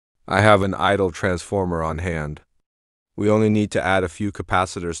I have an idle transformer on hand. We only need to add a few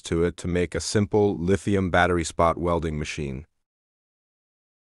capacitors to it to make a simple lithium battery spot welding machine.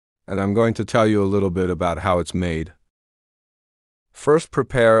 And I'm going to tell you a little bit about how it's made. First,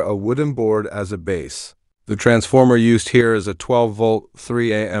 prepare a wooden board as a base. The transformer used here is a 12-volt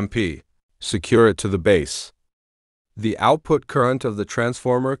 3A. Secure it to the base. The output current of the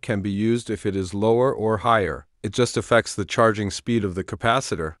transformer can be used if it is lower or higher. It just affects the charging speed of the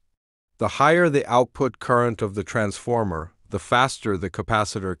capacitor. The higher the output current of the transformer, the faster the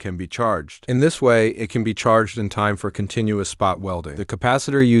capacitor can be charged. In this way, it can be charged in time for continuous spot welding. The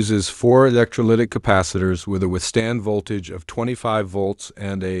capacitor uses 4 electrolytic capacitors with a withstand voltage of 25 volts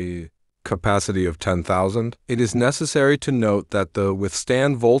and a capacity of 10,000. It is necessary to note that the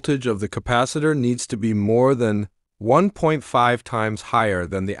withstand voltage of the capacitor needs to be more than 1.5 times higher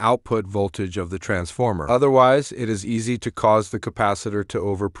than the output voltage of the transformer. Otherwise, it is easy to cause the capacitor to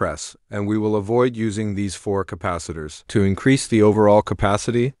overpress, and we will avoid using these 4 capacitors. To increase the overall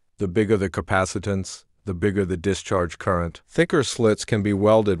capacity, the bigger the capacitance, the bigger the discharge current. Thicker slits can be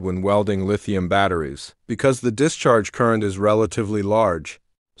welded when welding lithium batteries. Because the discharge current is relatively large,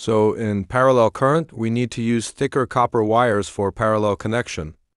 so in parallel current, we need to use thicker copper wires for parallel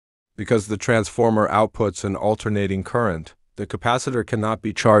connection. Because the transformer outputs an alternating current, the capacitor cannot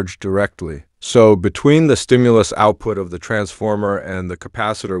be charged directly. So between the stimulus output of the transformer and the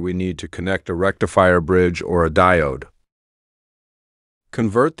capacitor, we need to connect a rectifier bridge or a diode.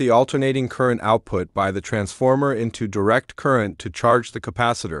 Convert the alternating current output by the transformer into direct current to charge the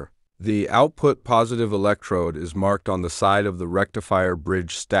capacitor. The output positive electrode is marked on the side of the rectifier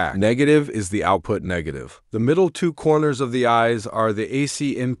bridge stack. Negative is the output negative. The middle 2 corners of the eyes are the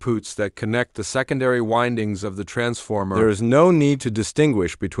AC inputs that connect the secondary windings of the transformer. There is no need to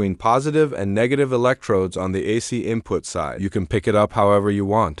distinguish between positive and negative electrodes on the AC input side. You can pick it up however you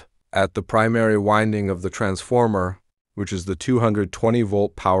want. At the primary winding of the transformer, which is the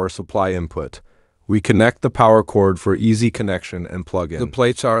 220-volt power supply input, we connect the power cord for easy connection and plug-in. The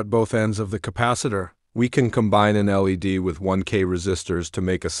plates are at both ends of the capacitor. We can combine an LED with 1K resistors to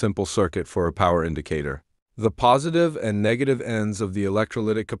make a simple circuit for a power indicator. The positive and negative ends of the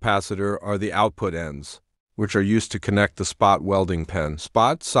electrolytic capacitor are the output ends, which are used to connect the spot welding pin.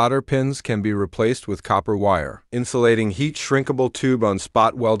 Spot solder pins can be replaced with copper wire. Insulating heat shrinkable tube on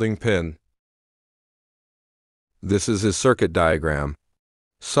spot welding pin. This is his circuit diagram.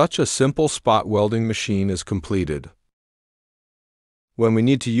 Such a simple spot welding machine is completed. When we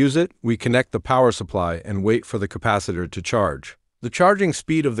need to use it, we connect the power supply and wait for the capacitor to charge. The charging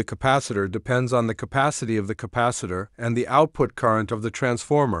speed of the capacitor depends on the capacity of the capacitor and the output current of the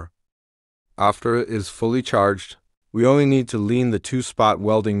transformer. After it is fully charged, we only need to lean the 2 spot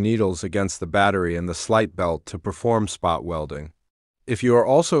welding needles against the battery and the slight belt to perform spot welding. If you are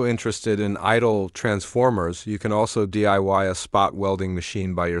also interested in idle transformers, you can also DIY a spot welding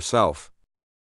machine by yourself.